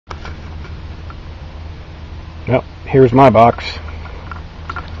Well, here's my box.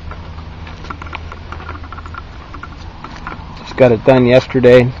 Just got it done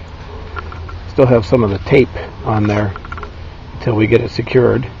yesterday. Still have some of the tape on there until we get it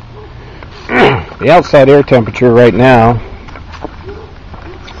secured. The outside air temperature right now,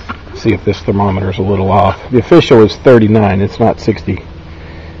 see if this thermometer is a little off. The official is 39. It's not 60.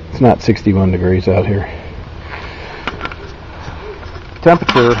 It's not 61 degrees out here.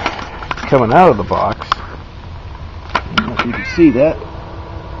 Temperature coming out of the box, I don't know if you can see that,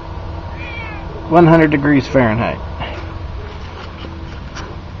 100 degrees Fahrenheit.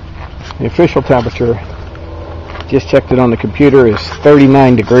 The official temperature, just checked it on the computer, is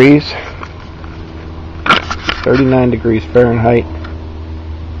 39 degrees. 39 degrees Fahrenheit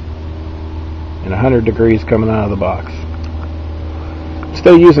and 100 degrees coming out of the box.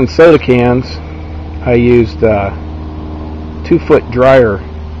 Still using soda cans. I used 2-foot dryer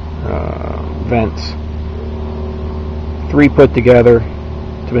vents, 3 put together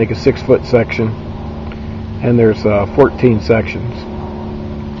to make a 6-foot section, and there's 14 sections.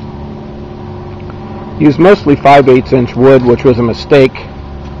 Used mostly 5/8 inch wood, which was a mistake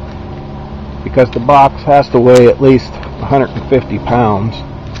because the box has to weigh at least 150 pounds.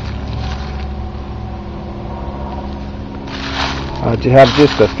 You have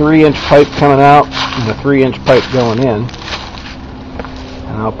just a 3-inch pipe coming out and a 3-inch pipe going in.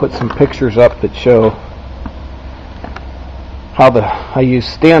 And I'll put some pictures up that show how I use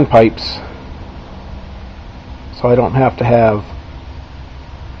stand pipes so I don't have to have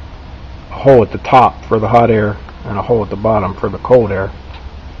a hole at the top for the hot air and a hole at the bottom for the cold air.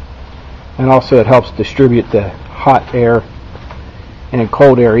 And also it helps distribute the hot air and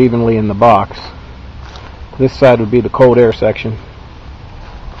cold air evenly in the box. This side would be the cold air section.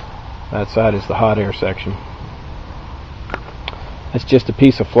 That side is the hot air section. That's just a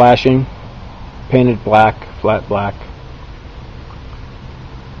piece of flashing, painted black, flat black.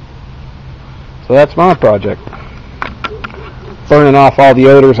 So that's my project. Burning off all the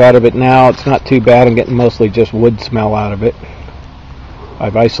odors out of it now. It's not too bad. I'm getting mostly just wood smell out of it.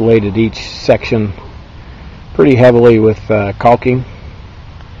 I've isolated each section pretty heavily with caulking.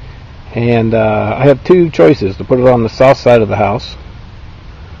 And I have 2 choices: to put it on the south side of the house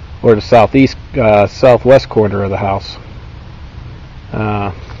or the southwest corner of the house.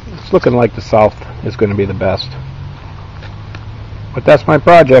 It's looking like the south is going to be the best. But that's my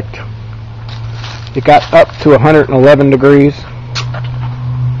project. It got up to 111 degrees,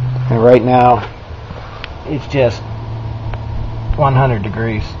 and right now it's just 100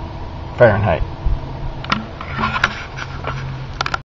 degrees Fahrenheit.